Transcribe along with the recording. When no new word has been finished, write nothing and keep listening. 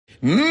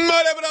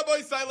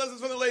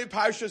Lessons from the late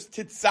Parshas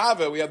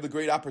Tetzaveh. We have the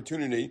great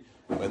opportunity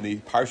when the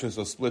Parshas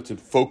are split to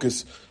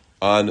focus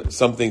on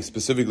something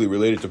specifically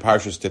related to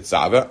Parshas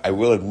Tetzaveh. I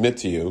will admit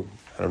to you,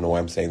 I don't know why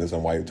I'm saying this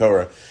on Why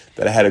Torah,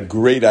 that I had a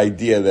great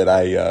idea that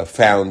I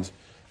found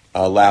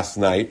last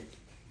night,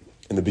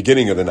 in the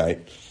beginning of the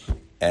night.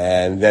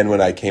 And then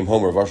when I came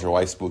home, Rav Asher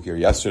Weiss spoke here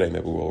yesterday,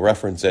 maybe we'll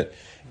reference it.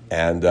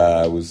 And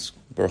it was,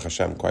 Baruch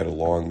Hashem, quite a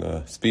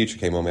long speech. I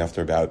came home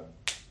after about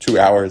 2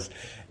 hours.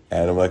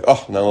 And I'm like,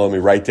 now let me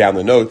write down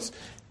the notes.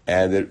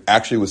 And it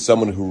actually was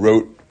someone who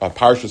wrote a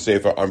Parsha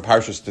Sefer on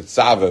Parshas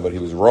Tetzaveh, but he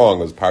was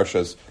wrong. It was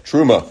Parshas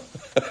Truma.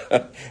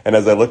 And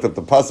as I looked up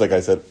the pasuk,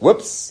 I said,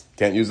 whoops,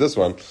 can't use this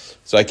one.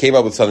 So I came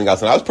up with something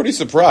else. And I was pretty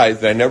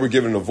surprised that I never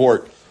given a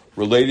vort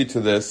related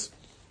to this.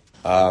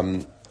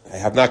 I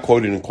have not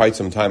quoted in quite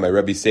some time my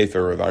Rebbe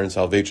Sefer of Aaron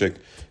Soloveitchik.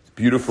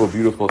 Beautiful,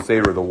 beautiful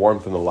Sefer, The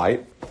Warmth and the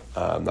Light.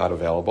 Not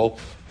available.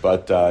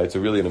 But it's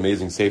really an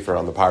amazing Sefer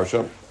on the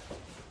Parsha.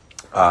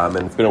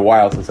 And it's been a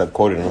while since I've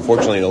quoted it.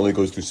 Unfortunately, it only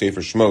goes through Sefer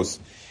Shmos.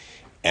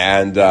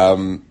 And I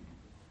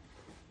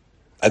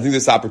think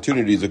this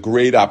opportunity is a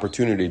great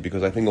opportunity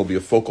because I think it'll be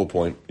a focal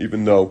point,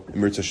 even though,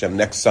 Mirz Hashem,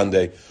 next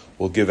Sunday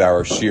we'll give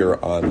our shir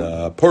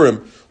on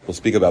Purim. We'll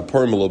speak about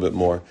Purim a little bit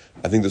more.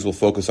 I think this will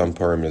focus on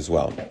Purim as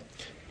well.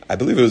 I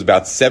believe it was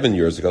about 7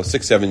 years ago,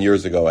 6-7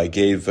 years ago, I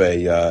gave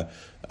a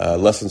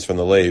Lessons from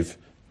the Lev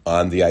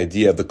on the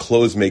idea of the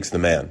clothes makes the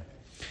man.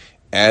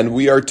 And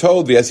we are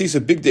told,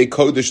 V'yasisa big day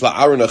kodesh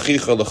la'aron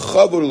achicha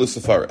l'chavur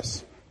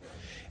l'sefaris.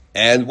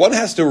 And one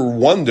has to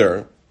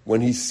wonder,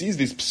 when he sees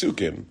these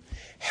psukim,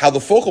 how the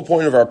focal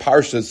point of our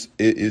parshas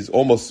is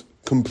almost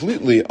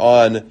completely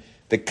on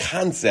the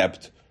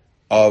concept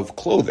of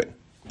clothing.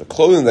 The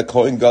clothing that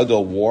Kohen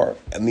Gadol wore,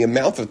 and the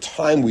amount of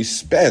time we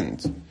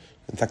spend.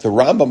 In fact, the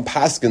Rambam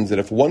paskins that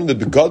if one of the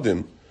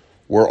begadim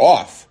were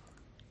off,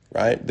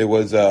 right, there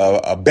was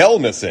a bell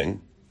missing,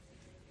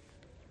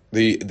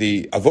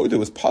 the avodah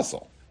was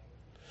puzzle.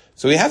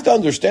 So we have to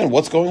understand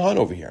what's going on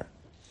over here.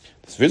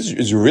 This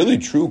is really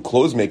true.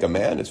 Clothes make a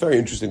man. It's very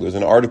interesting. There was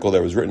an article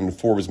that was written in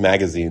Forbes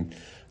magazine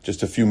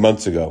just a few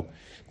months ago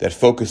that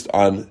focused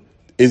on,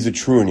 is it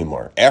true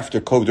anymore?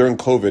 During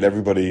COVID,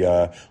 everybody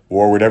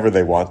wore whatever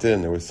they wanted,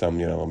 and there was some,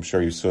 I'm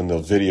sure you saw in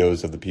those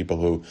videos of the people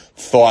who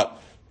thought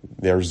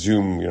their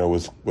Zoom,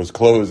 was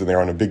closed and they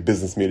were on a big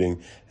business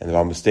meeting, and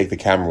by mistake the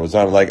camera was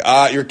on. Like,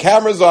 your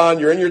camera's on,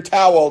 you're in your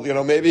towel,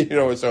 maybe,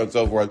 so on and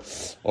so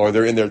forth. Or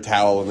they're in their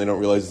towel and they don't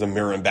realize there's a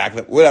mirror in back,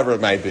 whatever it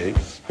might be.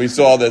 We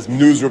saw all this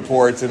news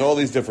reports and all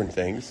these different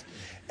things.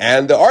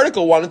 And the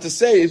article wanted to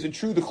say, is it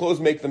true the clothes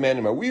make the man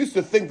a man? We used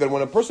to think that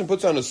when a person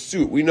puts on a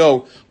suit, we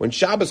know when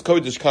Shabbos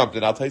Kodesh comes,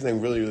 and I'll tell you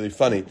something really, really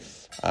funny.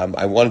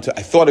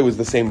 I thought it was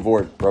the same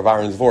vort, Rav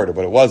Aaron's vort,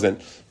 but it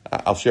wasn't.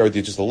 I'll share with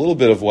you just a little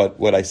bit of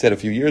what I said a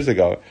few years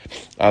ago.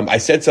 I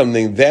said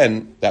something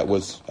then that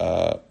was,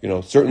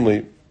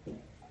 certainly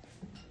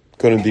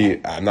going to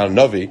be, I'm not a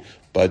Navi,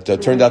 but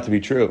turned out to be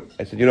true.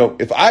 I said,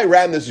 if I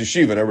ran this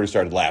yeshiva, and everybody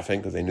started laughing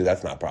because they knew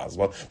that's not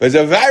possible. But I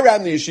said, if I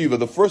ran the yeshiva,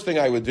 the first thing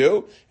I would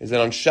do is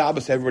that on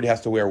Shabbos, everybody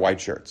has to wear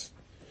white shirts.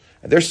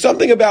 And there's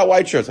something about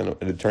white shirts, and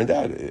it turned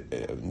out,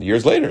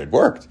 years later, it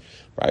worked.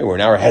 Right? We're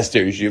now a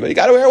Hester yeshiva. You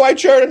got to wear a white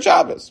shirt on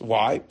Shabbos.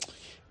 Why?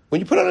 When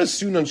you put on a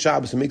suit on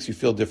Shabbos, it makes you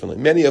feel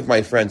differently. Many of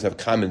my friends have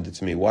commented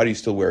to me, why do you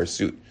still wear a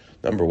suit?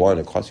 Number one,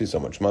 it costs you so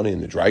much money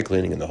in the dry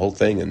cleaning and the whole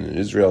thing. And in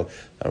Israel,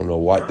 I don't know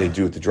what they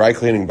do with the dry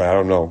cleaning, but I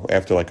don't know.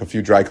 After like a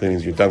few dry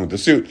cleanings, you're done with the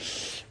suit.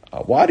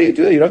 Why do you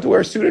do that? You don't have to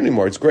wear a suit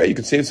anymore. It's great. You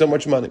can save so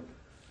much money.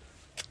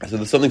 So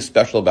there's something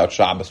special about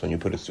Shabbos when you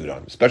put a suit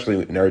on, especially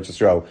in Eretz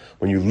Yisrael,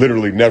 when you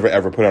literally never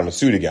ever put on a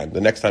suit again.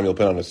 The next time you'll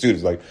put on a suit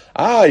is like,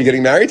 you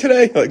getting married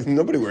today? Like,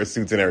 nobody wears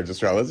suits in Eretz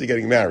Yisrael unless you're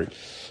getting married.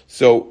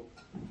 So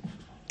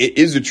it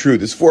is a true.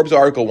 This Forbes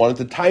article wanted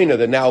to taina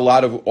that now a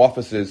lot of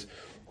offices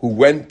who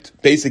went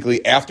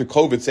basically after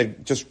COVID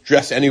said, just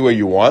dress any way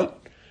you want.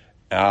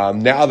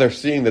 Now they're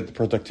seeing that the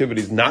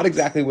productivity is not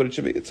exactly what it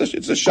should be. It's a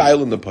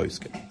shail in the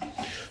poskim.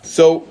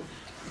 So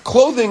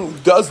clothing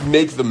does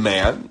make the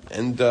man,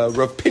 and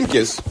Rav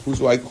Pincus,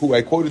 who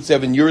I quoted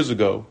 7 years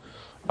ago,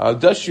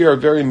 does share a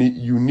very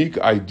unique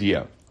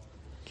idea.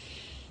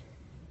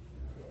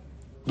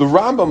 The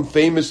Rambam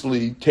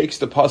famously takes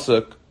the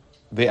pasuk,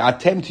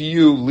 "Ve'atem to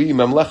you li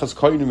mamlechas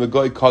kohenim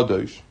v'goy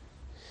kadosh,"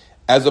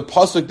 as a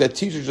pasuk that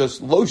teaches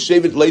us lo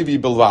shevet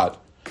Levi belvad,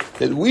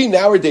 that we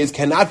nowadays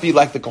cannot be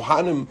like the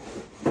Kohanim.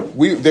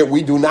 That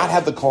we do not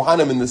have the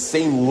Kohanim in the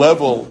same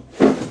level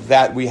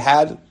that we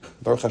had.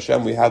 Baruch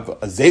Hashem, we have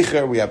a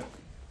Zecher, we have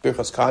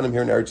Birchas Kohanim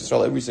here in Eretz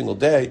Yisrael every single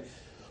day,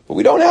 but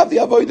we don't have the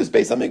Avodas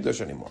Beis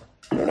HaMikdash anymore.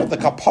 We don't have the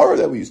Kapara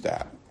that we used to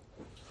have.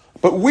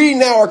 But we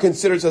now are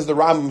considered as the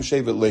Rambam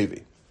Shevet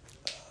Levi.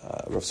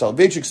 Rav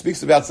Soloveitchik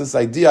speaks about this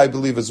idea, I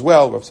believe, as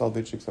well. Rav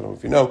Soloveitchik, I don't know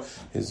if you know,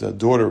 his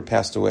daughter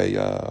passed away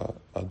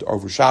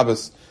over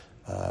Shabbos.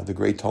 The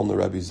great Talmud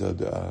Rebbe's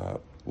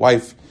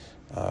wife,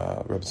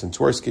 Rebbe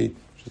Santorsky.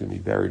 She's going to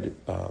be buried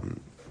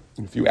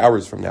in a few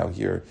hours from now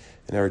here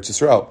in Eretz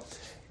Yisrael.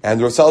 And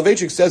Rav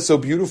Soloveitchik says so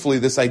beautifully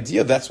this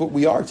idea, that's what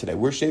we are today.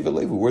 We're Shevet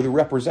Levi. We're the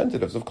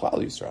representatives of Klal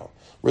Yisrael.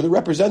 We're the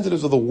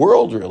representatives of the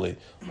world, really.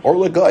 Or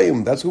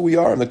L'Goyim, that's who we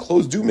are. And the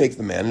clothes do make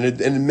the man.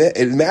 And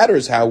it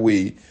matters how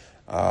we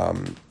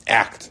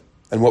act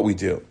and what we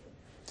do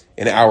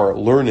in our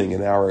learning,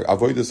 in our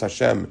Avodas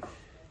Hashem.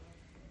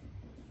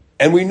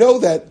 And we know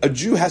that a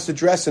Jew has to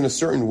dress in a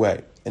certain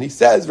way. And he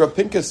says, Rav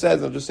Pinkus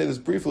says, I'll just say this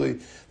briefly,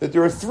 that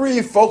there are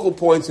 3 focal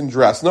points in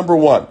dress. Number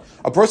 1,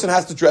 a person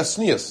has to dress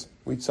tznius.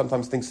 We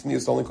sometimes think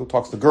tznius only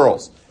talks to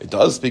girls. It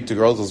does speak to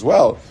girls as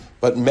well.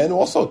 But men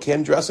also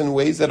can dress in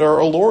ways that are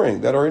alluring,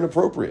 that are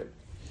inappropriate.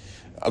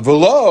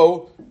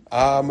 Below,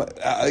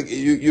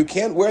 you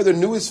can't wear the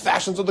newest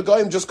fashions of the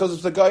Goyim just because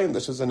it's the Goyim.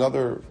 This is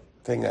another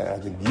thing, I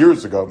think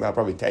years ago, now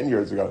probably 10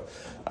 years ago,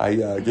 I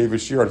gave a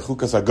shiur on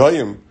Chukas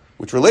HaGoyim,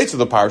 which relates to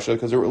the parsha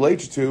because it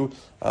relates to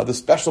the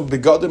special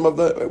begadim of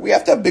the. We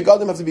have to have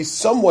begadim have to be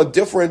somewhat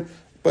different,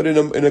 but in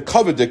a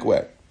kovedik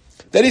way.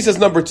 Then he says,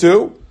 number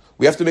 2,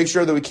 we have to make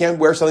sure that we can't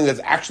wear something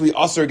that's actually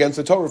usher against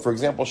the Torah. For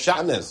example,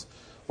 shatnez,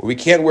 where we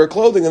can't wear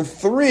clothing. And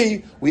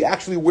 3, we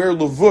actually wear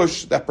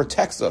levush that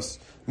protects us,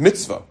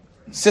 mitzvah,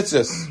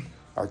 tzitzis,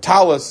 our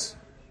talis,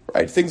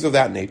 right, things of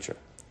that nature.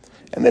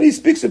 And then he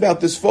speaks about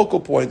this focal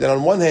point that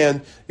on one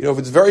hand, if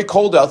it's very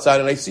cold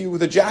outside and I see you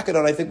with a jacket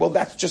on, I think, well,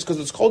 that's just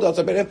because it's cold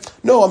outside. But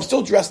no, I'm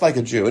still dressed like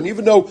a Jew. And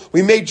even though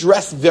we may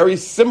dress very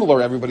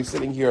similar, everybody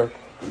sitting here,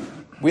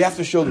 we have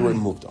to show that we're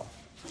moved on.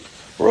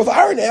 But Rav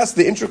Aaron asked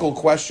the integral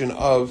question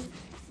of,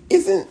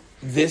 isn't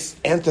this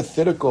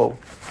antithetical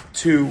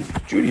to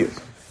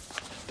Judaism?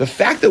 The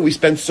fact that we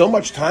spend so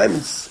much time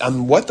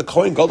on what the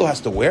Kohen Gadol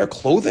has to wear,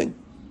 clothing,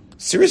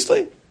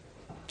 seriously?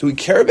 Do we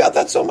care about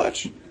that so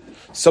much?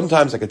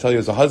 Sometimes I can tell you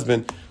as a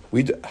husband,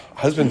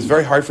 husband's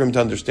very hard for him to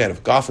understand.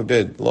 If God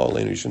forbid,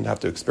 you shouldn't have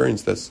to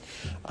experience this.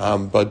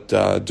 But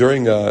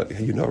during,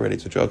 already,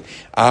 it's a joke.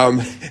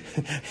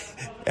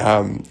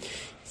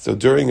 So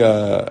during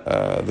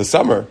the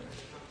summer,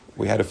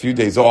 we had a few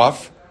days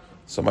off.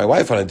 So my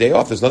wife, on a day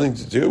off, there's nothing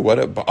to do.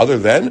 Other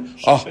than,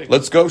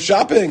 let's go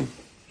shopping.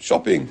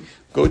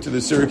 Go to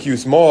the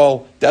Syracuse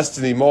Mall,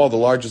 Destiny Mall, the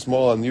largest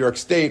mall in New York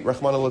State,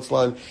 Rachmana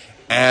litzlan.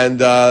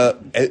 And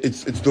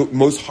it's the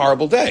most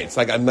horrible day. It's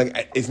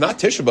it's not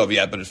Tisha B'Av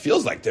yet, but it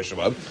feels like Tisha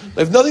B'Av.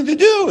 They have nothing to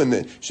do,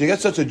 and she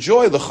gets such a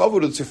joy, the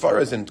chavod of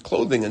tzifaras and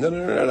clothing, and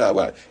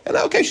and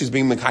okay, she's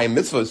being Mekayim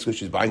mitzvahs because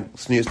she's buying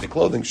tznius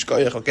clothing.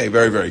 Shkoyach, okay,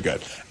 very, very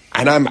good.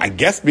 And I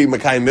guess being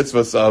Mekayim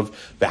mitzvahs of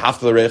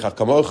v'hafta l'reichav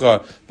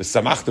kamocha,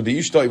 v'samachta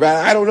b'ishtoi.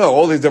 I don't know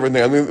all these different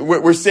things. I mean,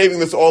 we're saving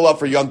this all up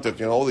for Yontif,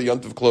 all the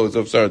Yontif clothes,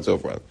 so on and so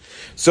forth.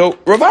 So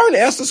Rav Aaron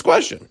asked this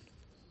question: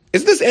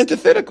 is this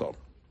antithetical?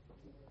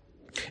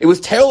 It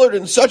was tailored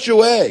in such a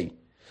way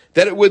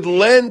that it would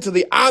lend to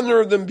the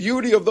honor and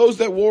beauty of those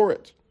that wore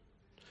it.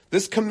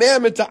 This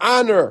commandment to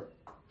honor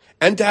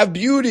and to have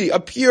beauty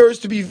appears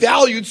to be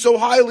valued so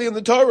highly in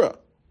the Torah.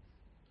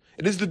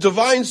 It is the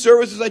divine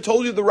service, as I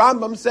told you, the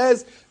Rambam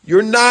says,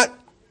 you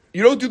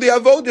don't do the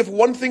avod if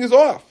one thing is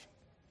off.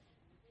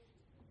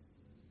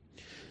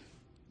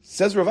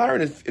 Says Rav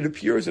Aaron, it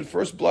appears at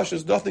first blush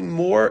as nothing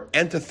more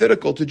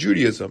antithetical to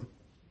Judaism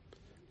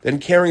than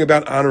caring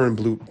about honor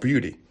and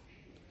beauty.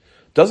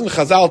 Doesn't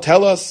Chazal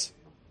tell us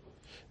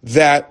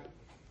that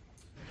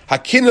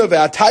Hakina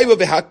ve'atayva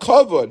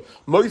ve'hakavod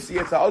moisi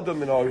etz ha'adam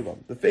min ha'olam?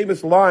 The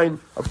famous line,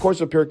 of course,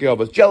 of Pirkei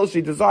Avos: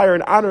 jealousy, desire,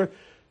 and honor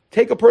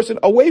take a person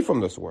away from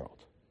this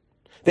world.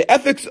 The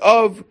ethics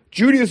of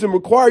Judaism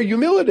require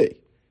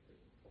humility,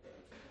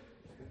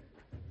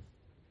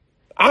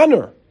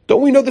 honor.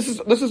 Don't we know this is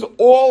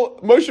all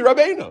Moshe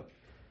Rabbeinu?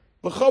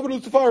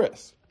 L'chavod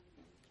u'tefares,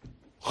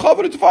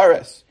 chavod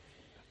u'tefares,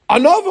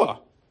 anava.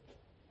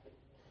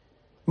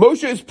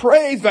 Moshe is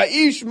praised,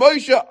 Va'ish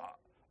Moshe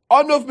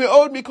Anov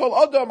Me'od Mikol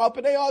Adam Al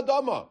Pnei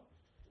Adama.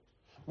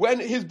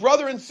 When his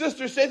brother and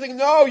sister say things,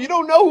 no, you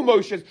don't know who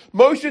Moshe is.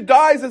 Moshe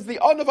dies as the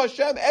Anov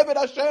Hashem, Eved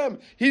Hashem.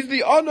 He's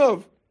the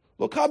Anov.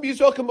 Lokab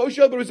Yisrael Moshe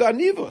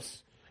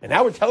Anivus. And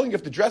now we're telling you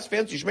have to dress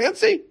fancy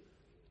schmancy?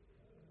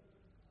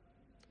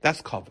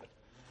 That's covenant.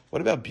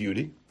 What about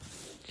beauty?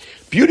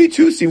 Beauty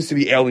too seems to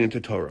be alien to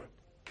Torah.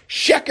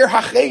 Sheker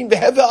Hachein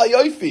Vehevel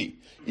Ayofi.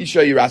 Isha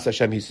Yiras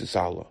Hashem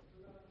Hisisala.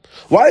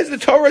 Why does the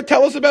Torah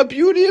tell us about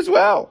beauty as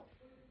well?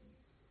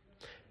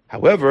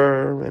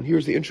 However, and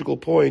here's the integral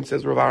point,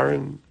 says Rav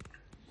Aaron,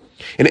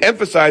 in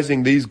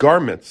emphasizing these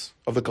garments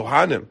of the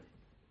Kohanim,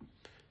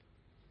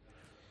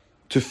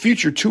 to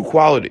feature 2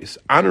 qualities,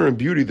 honor and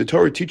beauty, the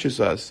Torah teaches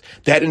us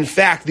that in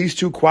fact these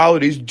 2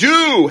 qualities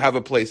do have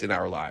a place in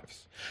our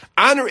lives.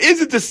 Honor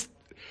is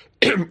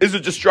a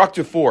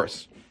destructive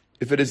force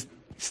if it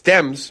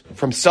stems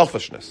from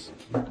selfishness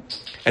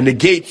and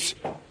negates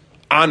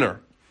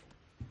honor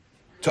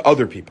to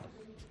other people.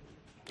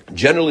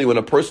 Generally, when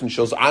a person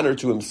shows honor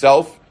to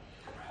himself,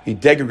 he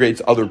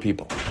degrades other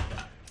people.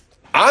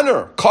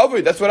 Honor,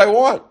 kavod, that's what I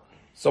want.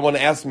 Someone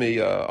asked me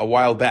a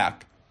while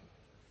back,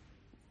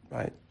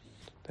 right,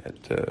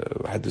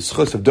 that I had the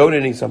schus of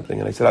donating something,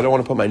 and I said, I don't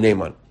want to put my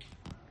name on it.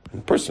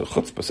 And the person,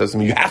 chutzpah, says to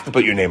me, you have to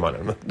put your name on it.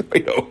 I'm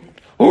like, no,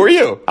 Who are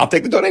you? I'll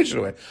take the donation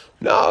away.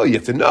 No, you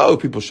have to know.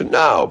 People should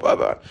know. Blah,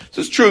 blah.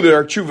 So it's true there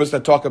are tshuvas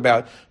that talk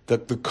about the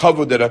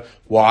cover that.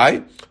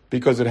 Why?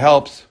 Because it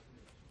helps.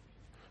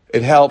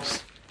 It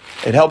helps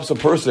a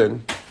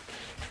person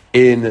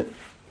in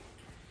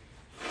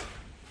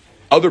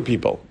other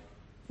people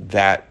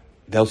that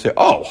they'll say,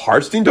 oh,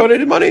 Hartstein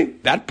donated money?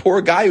 That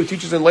poor guy who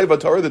teaches in Leva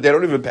Torah that they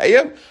don't even pay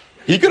him?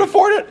 He can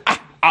afford it?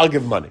 I'll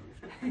give money.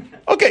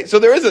 Okay, so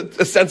there is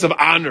a sense of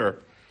honor.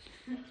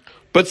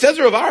 But says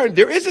Rav Aaron,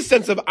 there is a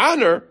sense of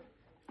honor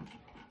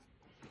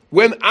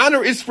when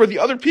honor is for the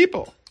other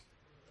people.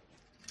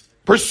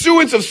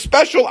 Pursuance of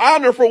special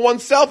honor for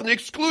oneself and the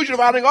exclusion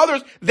of honoring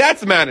others,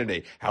 that's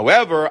vanity.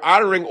 However,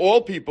 honoring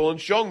all people and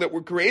showing that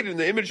we're created in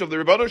the image of the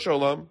Ribono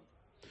Shalom,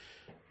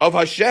 of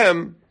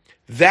Hashem,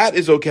 that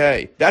is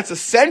okay. That's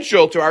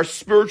essential to our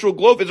spiritual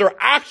growth. It's our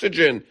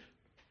oxygen.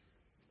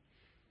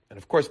 And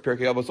of course,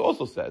 Pirkei Avos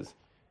also says,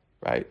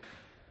 right?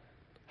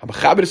 You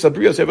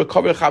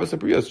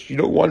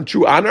don't want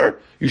true honor?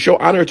 You show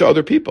honor to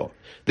other people.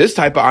 This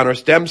type of honor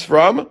stems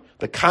from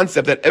the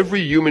concept that every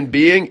human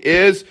being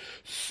is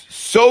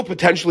so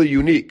potentially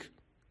unique.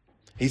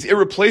 He's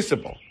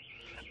irreplaceable.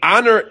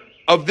 Honor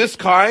of this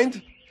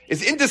kind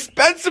is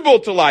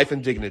indispensable to life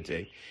and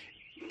dignity.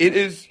 It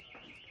is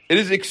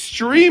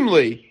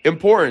extremely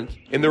important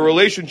in the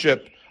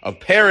relationship of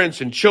parents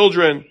and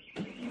children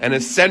and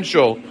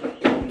essential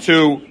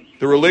to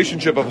the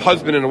relationship of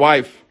husband and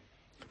wife.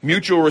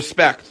 Mutual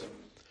respect.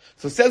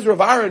 So says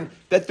Rav Aaron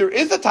that there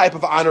is a type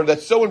of honor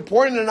that's so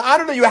important, and an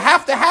honor that you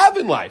have to have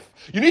in life.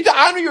 You need to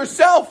honor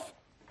yourself.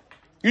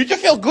 You need to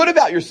feel good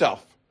about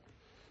yourself.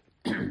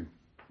 The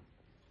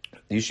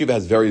yeshiva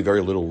has very, very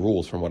little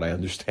rules from what I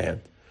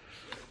understand.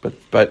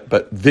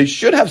 But they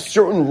should have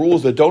certain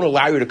rules that don't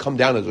allow you to come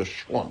down as a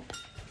shwamp.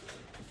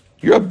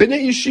 You're a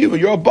bnei yeshiva,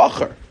 you're a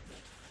bacher.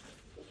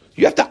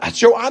 You have to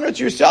show honor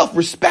to yourself,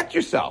 respect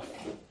yourself.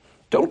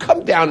 Don't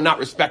come down and not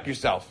respect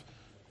yourself.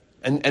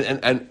 And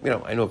I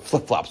know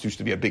flip-flops used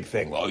to be a big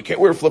thing. Well, you can't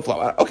wear a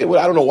flip-flop. Okay,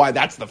 well, I don't know why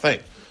that's the thing.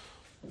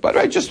 But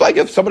right, just like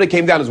if somebody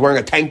came down and is wearing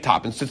a tank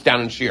top and sits down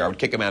in shir, I would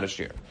kick him out of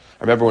shir.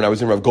 I remember when I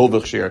was in Rav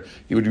Goldvich shir,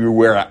 he would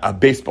wear a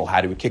baseball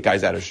hat. He would kick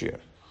guys out of shir.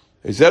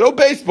 He said, "Oh,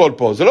 baseball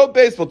pose. Oh,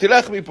 baseball.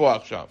 Tilech mi po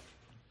achshav."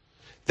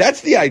 That's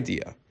the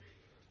idea.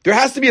 There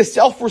has to be a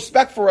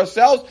self-respect for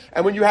ourselves,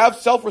 and when you have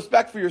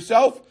self-respect for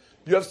yourself,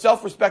 you have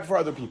self-respect for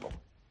other people.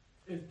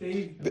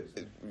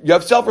 You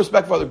have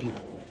self-respect for other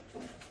people.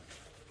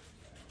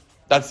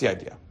 That's the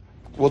idea.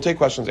 We'll take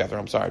questions after.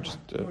 I'm sorry, just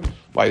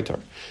while you talk.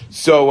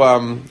 So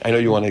I know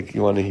you want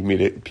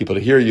people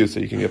to hear you, so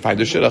you can find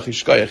the shidduch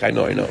ishkoyach. I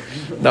know.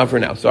 Not for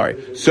now.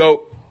 Sorry.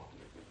 So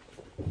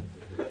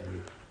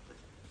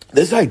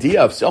this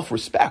idea of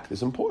self-respect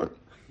is important,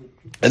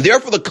 and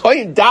therefore the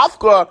Kohen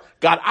Dafka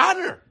got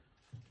honor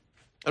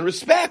and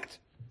respect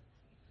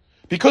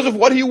because of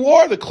what he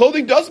wore. The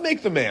clothing does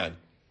make the man.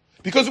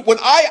 Because when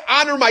I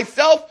honor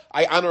myself,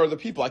 I honor other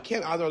people. I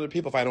can't honor other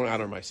people if I don't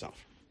honor myself.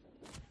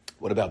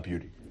 What about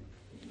beauty?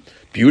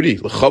 Beauty,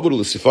 l'chavur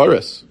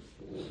l'sifaris.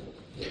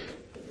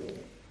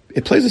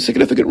 It plays a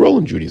significant role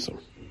in Judaism.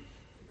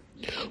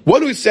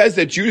 One who says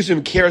that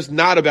Judaism cares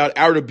not about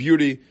outer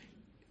beauty,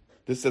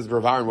 this says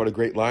Rav Aaron, what a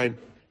great line,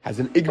 has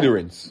an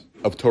ignorance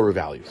of Torah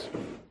values.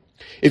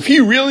 If he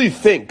really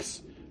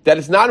thinks that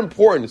it's not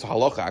important, it's a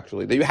halacha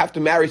actually, that you have to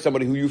marry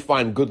somebody who you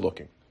find good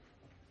looking.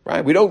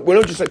 Right? We don't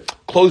just like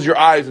close your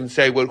eyes and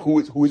say, well, who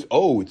is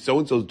it's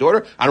so-and-so's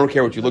daughter? I don't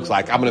care what she looks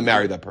like. I'm going to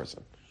marry that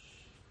person.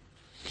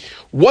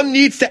 One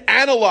needs to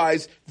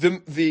analyze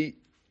the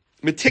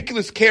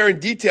meticulous care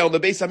and detail in the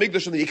Beis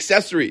Hamikdash and the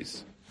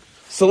accessories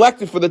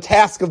selected for the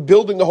task of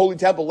building the Holy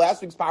Temple.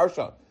 Last week's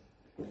parsha.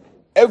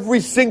 Every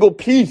single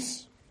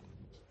piece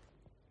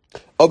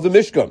of the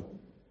Mishkan.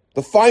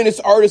 The finest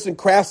artists and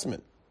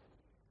craftsmen.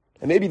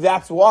 And maybe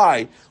that's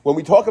why when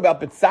we talk about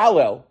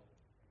Betzalel,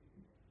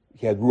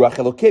 he had Ruach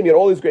Elokim, he had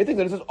all these great things,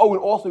 and it says, and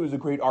also he was a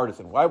great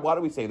artisan. Why do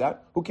we say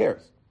that? Who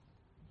cares?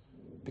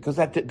 Because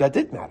that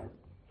did matter.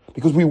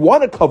 Because we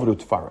want a kavod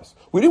Tifaros.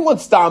 We didn't want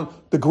Stam,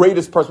 the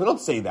greatest person. We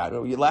don't say that.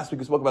 Last week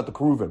we spoke about the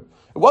Keruvim.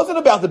 It wasn't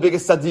about the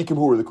biggest tzaddikim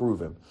who were the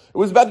Keruvim. It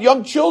was about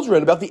young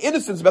children, about the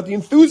innocence, about the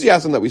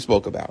enthusiasm that we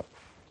spoke about.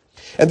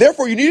 And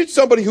therefore you needed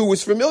somebody who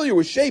was familiar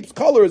with shapes,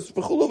 colors,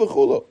 v'chulu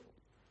v'chulu,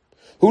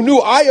 who knew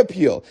eye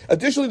appeal.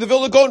 Additionally, the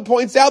Vilna Gaon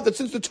points out that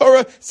since the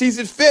Torah sees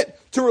it fit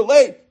to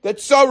relate that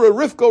Sarah,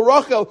 Rivka,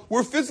 Rachel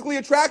were physically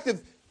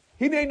attractive,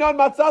 that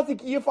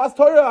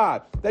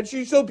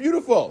she's so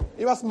beautiful.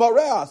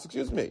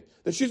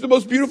 That she's the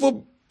most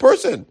beautiful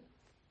person.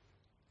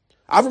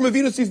 Avram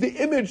Avinu sees the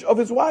image of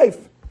his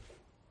wife.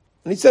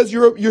 And he says,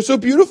 you're so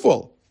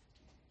beautiful.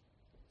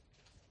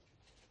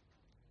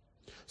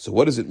 So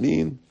what does it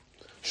mean?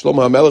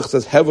 Shlomo HaMelech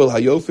says, Hevel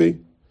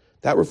HaYofi.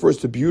 That refers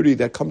to beauty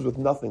that comes with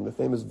nothing. The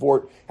famous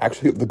vort,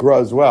 actually, of the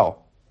Gra as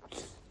well.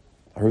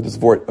 I heard this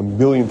vort a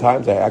million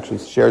times. I actually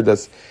shared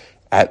this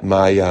at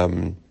my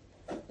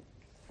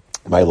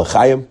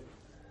L'chaim.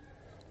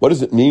 What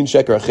does it mean,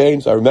 Sheker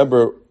Achein? So I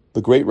remember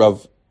the great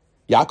Rav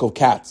Yaakov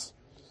Katz.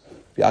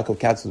 Yaakov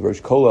Katz is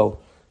Rosh Kollel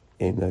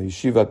in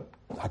Yeshiva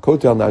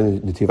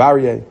Hakotel, Netiv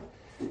Aryeh,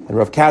 and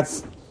Rav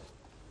Katz.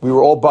 We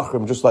were all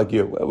Bachrim, just like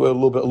you. We're a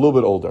little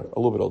bit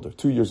older,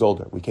 2 years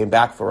older. We came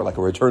back for like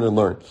a return and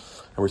learn.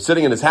 And we're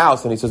sitting in his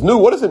house, and he says, "No,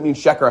 what does it mean,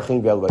 Sheker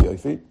Achim Ve'el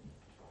Vayofi?"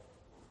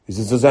 He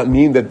says, "Does that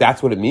mean that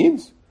that's what it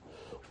means?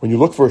 When you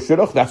look for a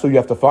shidduch, that's what you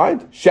have to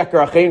find?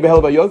 Sheker Achim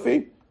Ve'el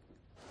Vayofi?"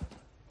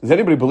 Does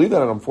anybody believe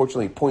that? And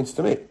unfortunately, he points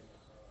to me.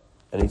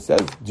 And he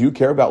says, "Do you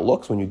care about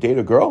looks when you date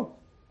a girl?"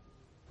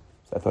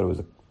 So I thought it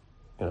was,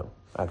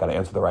 I got to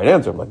answer the right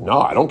answer. I'm like, "No,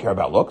 I don't care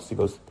about looks." He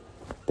goes,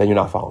 "Then you're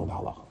not following the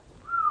halacha.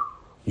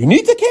 You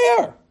need to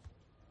care."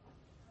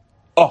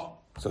 Oh,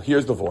 so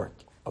here's the vort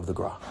of the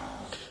Gra.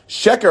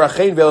 Sheker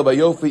Achein Ve'el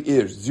Vayofi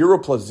is 0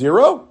 plus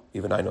 0,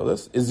 even I know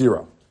this, is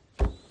 0.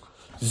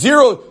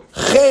 0,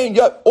 Chen,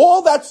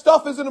 all that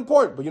stuff isn't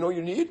important. But you know what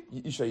you need?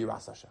 Isha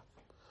Yiras Hashem.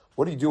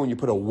 What do you do when you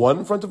put a 1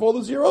 in front of all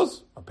the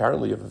zeros?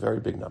 Apparently you have a very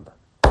big number.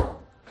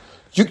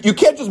 You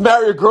can't just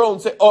marry a girl and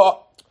say,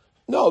 "Oh,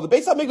 no, the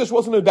Beis HaMikdash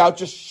wasn't about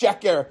just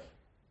Sheker,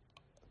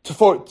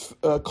 kavod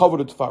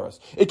to Tifaros.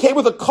 It came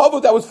with a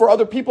kavod that was for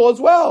other people as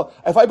well.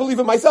 If I believe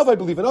in myself, I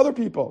believe in other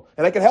people,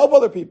 and I can help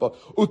other people.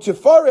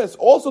 Utifaros,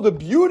 also the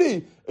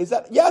beauty is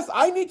that, yes,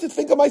 I need to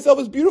think of myself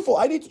as beautiful.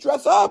 I need to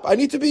dress up. I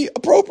need to be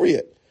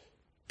appropriate.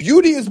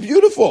 Beauty is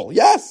beautiful,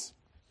 yes.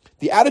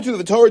 The attitude of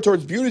the Torah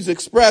towards beauty is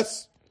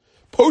expressed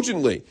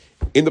potently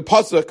in the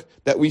pasuk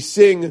that we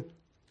sing,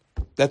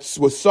 that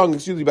was sung,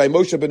 by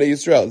Moshe B'nai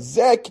Yisrael.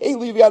 Zeh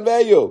keli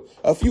v'anveyu.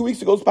 A few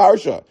weeks ago's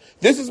parsha.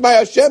 This is my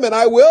Hashem, and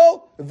I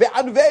will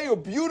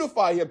v'anveyu,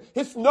 beautify him.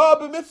 Hisna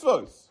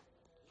b'mitzvos.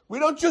 We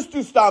don't just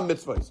do stam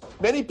mitzvos.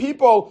 Many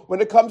people, when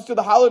it comes to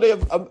the holiday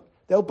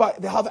they'll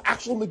have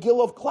actual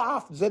Megillah of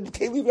cloth. Zeh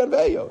keli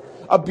v'anveyu.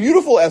 A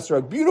beautiful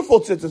esrog,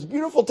 beautiful tzitzis,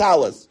 beautiful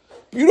talis,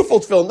 beautiful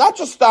tefillin. Not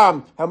just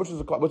stam. How much does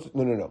it cost?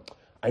 No.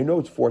 I know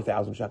it's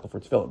 4,000 shekel for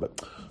tefillin,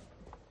 but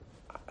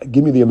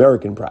give me the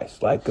American price,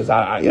 because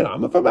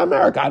I'm from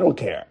America. I don't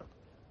care.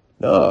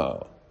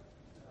 No.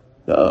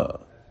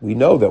 We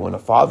know that when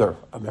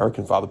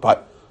American father,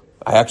 but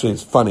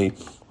it's funny,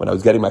 when I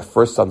was getting my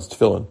first son's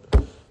tefillin,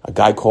 a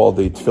guy called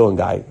the tefillin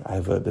guy.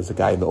 There's a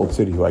guy in the old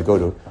city who I go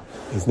to.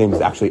 His name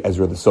is actually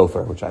Ezra the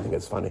Sofer, which I think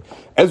is funny.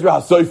 Ezra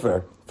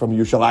HaSofer from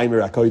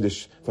Yerushalayim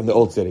HaKodesh, from the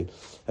old city.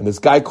 And this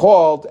guy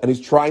called, and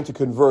he's trying to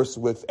converse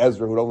with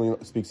Ezra, who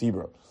only speaks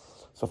Hebrew.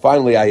 So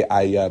finally,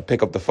 I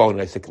pick up the phone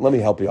and I say, "Let me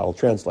help you. I'll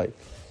translate."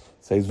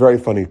 So it's a very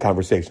funny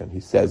conversation. He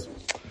says,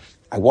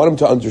 "I want him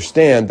to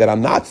understand that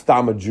I'm not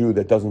stam a Jew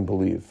that doesn't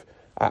believe."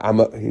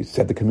 He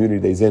said the community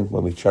that he's in.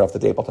 When we shut off the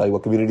tape, I'll tell you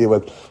what community it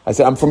was. I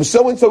said, "I'm from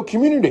so-and-so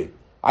community.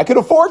 I can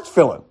afford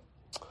tefillin.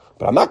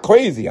 But I'm not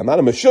crazy. I'm not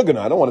a meshugana.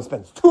 I don't want to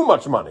spend too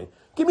much money.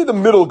 Give me the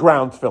middle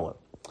ground tefillin."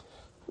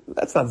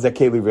 That's not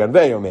Zekeli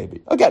V'anveyo,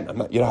 maybe. Again,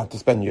 you don't have to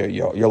spend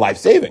your life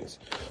savings.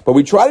 But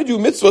we try to do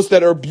mitzvahs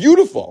that are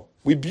beautiful.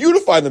 We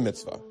beautify the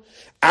mitzvah.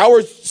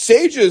 Our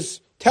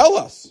sages tell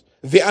us,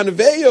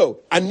 V'anveyo,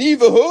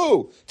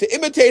 anivahu, to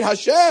imitate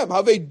Hashem,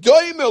 have a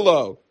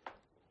doimelo.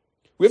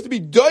 We have to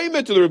be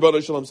doimeh to the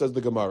Rebbeinu Shalom, says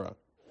the Gemara.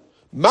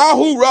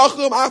 Mahu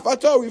rachum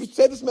afato. We've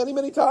said this many,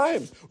 many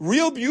times.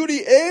 Real beauty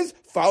is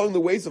following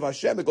the ways of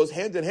Hashem. It goes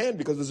hand in hand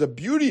because there's a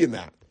beauty in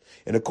that.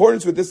 In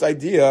accordance with this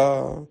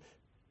idea,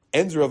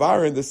 ends Rav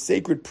Aaron, the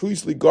sacred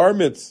priestly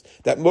garments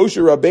that Moshe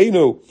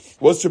Rabbeinu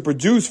was to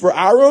produce for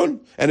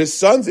Aaron and his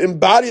sons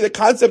embody the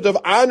concept of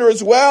honor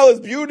as well as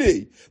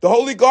beauty. The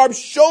holy garb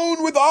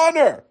shone with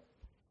honor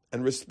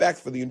and respect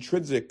for the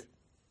intrinsic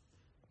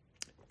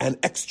and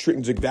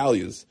extrinsic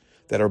values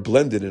that are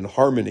blended in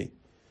harmony,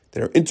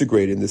 that are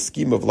integrated in the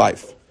scheme of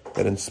life,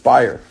 that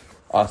inspire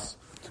us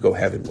to go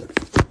heavenward.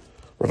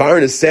 Rav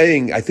Aaron is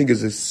saying, I think,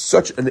 is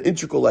such an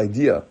integral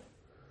idea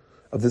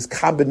of this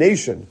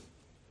combination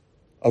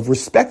of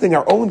respecting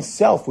our own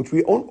self, which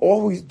we don't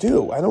always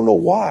do. I don't know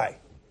why.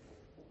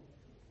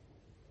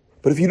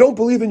 But if you don't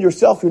believe in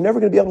yourself, you're never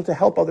going to be able to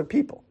help other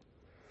people.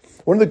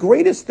 One of the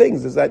greatest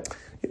things is that,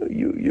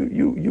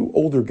 you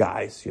older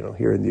guys,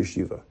 here in the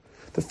yeshiva,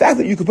 the fact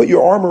that you could put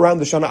your arm around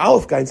the Shana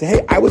Aleph guy and say,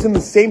 "Hey, I was in the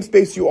same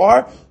space you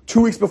are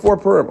 2 weeks before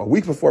Purim, a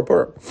week before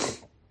Purim.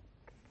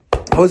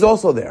 I was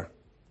also there.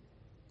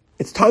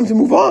 It's time to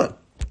move on."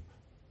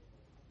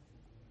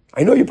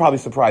 I know you're probably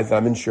surprised that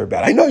I'm in Shir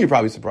Bet. I know you're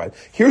probably surprised.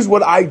 Here's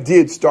what I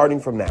did starting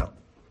from now.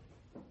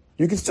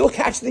 You can still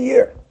catch the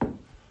year.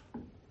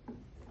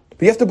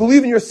 But you have to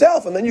believe in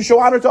yourself, and then you show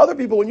honor to other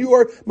people. When you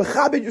are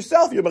mechabed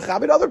yourself, you're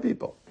mechabed other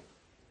people.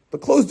 The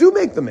clothes do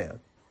make the man.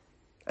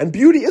 And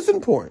beauty is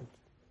important.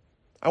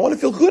 I want to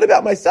feel good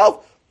about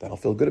myself, then I'll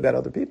feel good about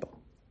other people.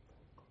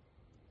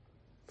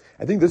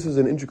 I think this is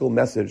an integral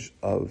message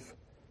of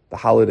the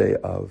holiday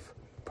of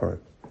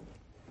Purim.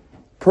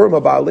 Purim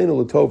Haba Aleinu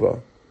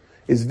L'Tova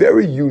is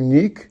very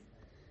unique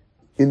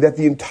in that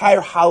the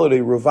entire holiday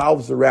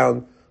revolves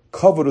around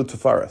kavod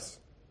u'tifaros,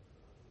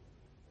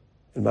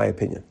 in my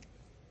opinion.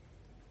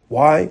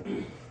 Why?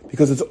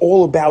 Because it's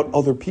all about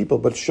other people,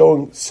 but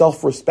showing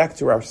self-respect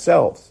to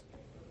ourselves.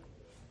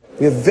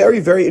 We have very,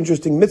 very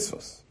interesting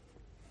mitzvahs.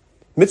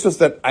 Mitzvahs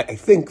that I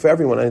think for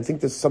everyone, and I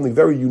think there's something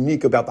very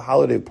unique about the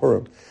holiday of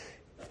Purim.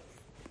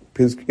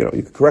 because, you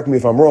can correct me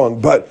if I'm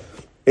wrong, but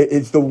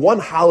it's the one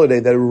holiday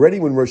that already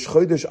when Rosh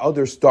Chodesh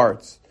Adar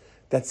starts,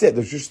 that's it.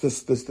 There's just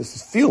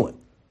this feeling.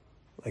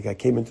 Like I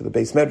came into the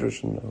base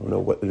medrash, and I don't know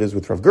what it is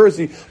with Rav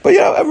Gersi, but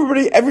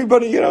everybody,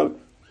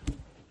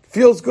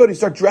 feels good. You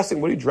start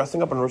dressing. What are you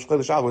dressing up on Rosh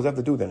Chodesh Adar? What does that have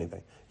to do with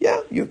anything?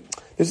 Yeah,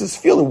 there's this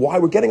feeling why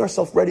we're getting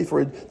ourselves ready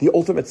for the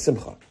ultimate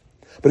simcha.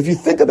 But if you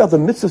think about the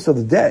mitzvahs of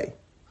the day,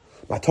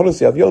 Matanos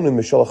Yavyonim,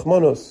 Mishalach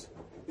Manos,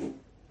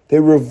 they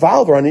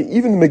revolve around it.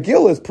 Even the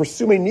Megillah is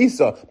Persumei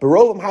Nisa.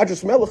 Berolam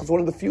Hadras Melech is one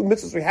of the few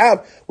mitzvahs we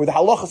have where the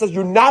halacha says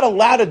you're not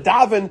allowed to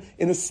daven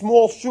in a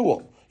small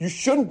shul. You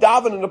shouldn't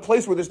daven in a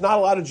place where there's not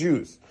a lot of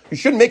Jews. You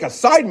shouldn't make a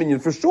side minyan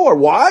for sure.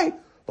 Why?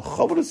 The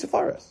Chavod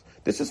Sefaris.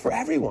 This is for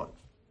everyone.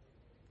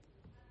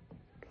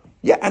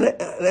 Yeah, and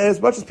as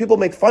much as people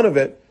make fun of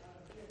it,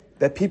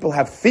 that people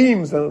have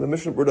themes, and the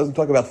Mishnah doesn't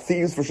talk about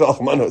themes for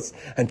Shalach Manos,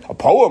 and a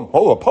poem,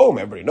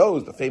 everybody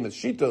knows, the famous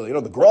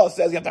Shita, the Gra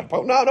says you have to have a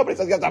poem. No, nobody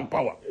says you have to have a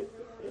poem.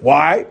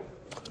 Why?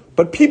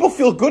 But people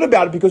feel good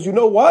about it because you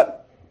know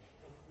what?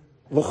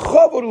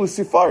 L'chavod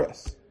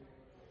l'sifaris,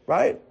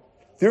 right?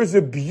 There's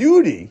a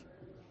beauty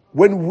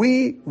when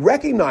we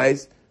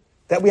recognize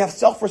that we have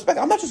self-respect.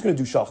 I'm not just going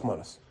to do Shalach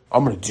Manos.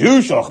 I'm going to do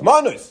Shalach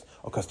Manos.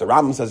 Because the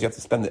Rambam says you have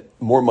to spend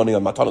more money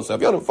on Matanos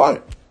Avyonim,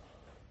 fine.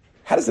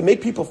 How does it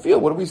make people feel?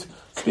 What do we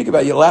speak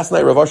about? Last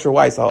night, Rav Asher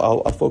Weiss,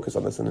 I'll focus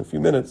on this in a few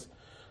minutes,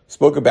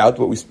 spoke about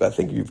what I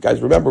think you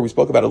guys remember, we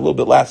spoke about it a little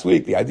bit last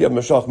week, the idea of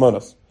Mashalach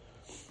Manos.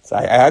 So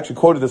I actually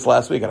quoted this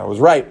last week, and I was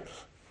right.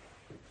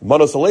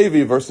 Manos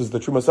Alevi versus the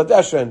Trumas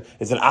Hadeshen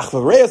is an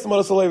Achva Reis.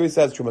 Manos Alevi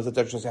says Trumas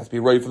Hadeshen has to be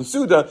ready for the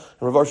Suda, and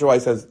Rav Asher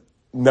Weiss says,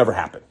 never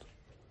happened.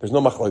 There's no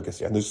machlokas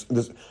here. And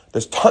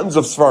there's tons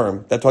of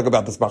svarim that talk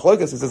about this machlokas.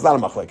 He says it's not a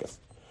machlokas.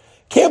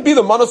 Can't be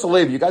the Manos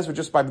Alevi. You guys were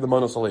just by the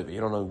Manos Alevi. You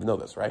don't know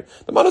this, right?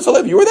 The Manos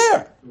Alevi, you were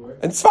there.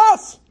 And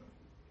Tzfas.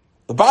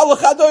 The Baal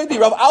L'chadoidi,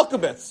 Rav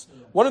Alkabetz.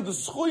 One of the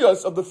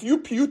schuyas of the few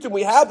piyutim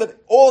we have that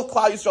all of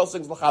Klal Yisrael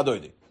sings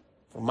L'chadoidi.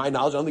 From my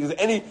knowledge, I don't think there's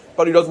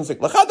anybody who doesn't sing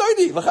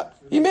L'chadoidi.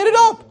 He made it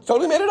up.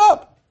 Totally made it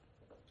up.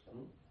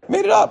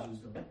 Made it up.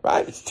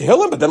 Right? It's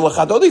Tehillim, but then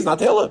L'chadoidi is not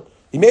Tehillim.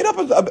 He made up,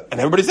 and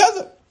everybody says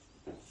it.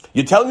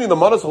 You're telling me the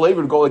Manos Alevi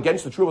would go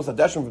against the Truvas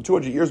Hadeshen from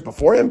 200 years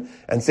before him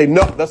and say,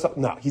 no,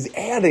 no. He's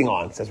adding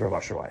on, says Rav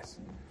Asher Weiss.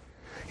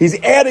 He's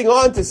adding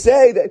on to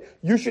say that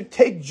you should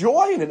take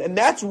joy in it. And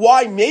that's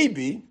why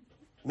maybe,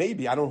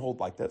 I don't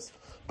hold like this,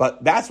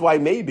 but that's why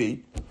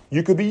maybe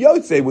you could be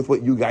Yotzei with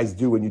what you guys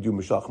do when you do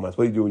Mashalach Manos.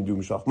 What do you do when you do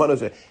Mashalach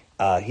Manos?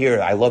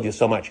 Here, I love you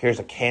so much. Here's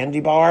a candy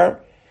bar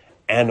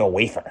and a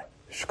wafer.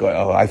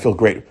 Oh, I feel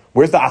great.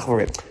 Where's the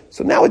achvar?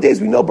 So nowadays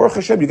we know, Baruch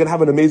Hashem, you're going to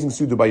have an amazing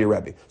suda by your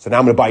Rebbe. So now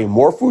I'm going to buy you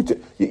more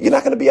food. You're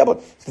not going to be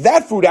able.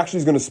 That food actually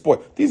is going to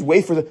spoil. These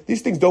wafers,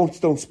 these things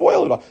don't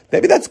spoil at all.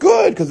 Maybe that's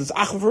good because it's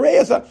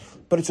achvar,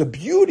 but it's a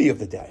beauty of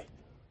the day.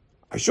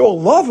 I show a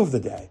love of the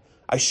day.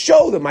 I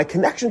show that my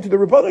connection to the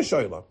Rebbeinu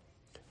Shalom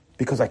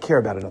because I care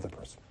about another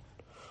person.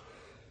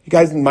 You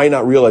guys might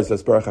not realize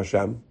this, Baruch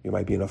Hashem. You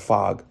might be in a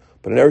fog,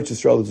 but in Eretz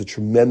Yisrael there's a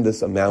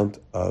tremendous amount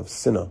of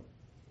sinah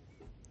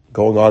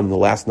going on in the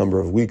last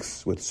number of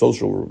weeks with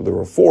the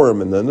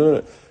reform, and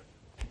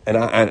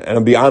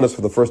I'll be honest,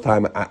 for the first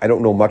time, I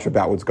don't know much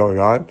about what's going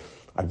on.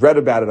 I've read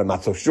about it, I'm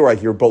not so sure. I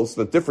hear both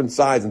the different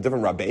sides and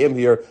different Rabbeim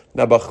here,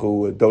 Nebuch,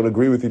 who don't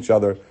agree with each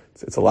other.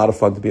 It's a lot of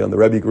fun to be on the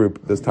Rebbe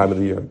group this time of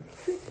the year.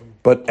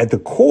 But at the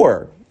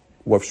core,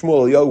 Rav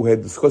Shmuel Eliyahu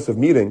had this discussive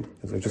meeting,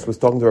 as I just was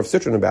talking to Rav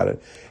Sitron about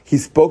it,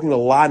 he's spoken a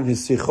lot in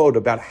his sichot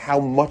about how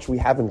much we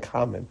have in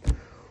common.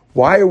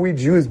 Why are we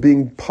Jews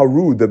being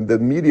parud? The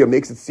media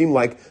makes it seem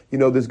like,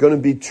 there's going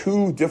to be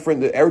two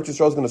different, the Eretz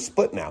Yisrael is going to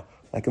split now,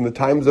 like in the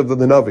times of the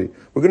Navi.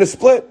 We're going to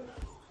split,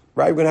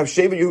 right? We're going to have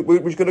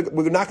Shevet,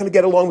 we're not going to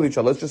get along with each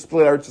other. Let's just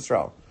split Eretz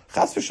Yisrael.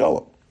 Chas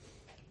v'sholom.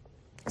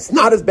 It's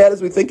not as bad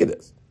as we think it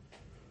is.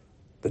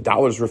 The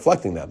dollar is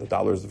reflecting that. The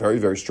dollar is very,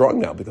 very strong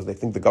now because they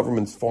think the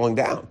government's falling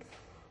down.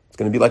 It's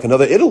going to be like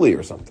another Italy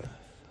or something.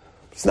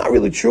 It's not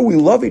really true. We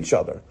love each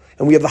other.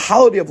 And we have the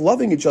holiday of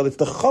loving each other. It's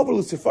the Chavod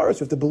L'Sefaris. We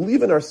have to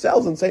believe in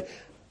ourselves and say,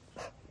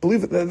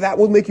 believe that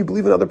will make you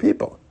believe in other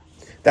people.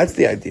 That's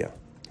the idea.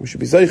 We should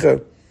be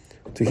zeicher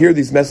to hear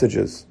these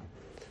messages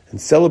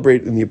and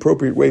celebrate in the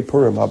appropriate way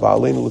Purim, Haba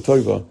Aleinu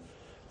L'Toiva,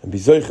 and be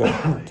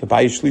zeicher to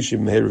Bayis Shlishim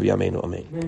Meher V'Yameinu Amen.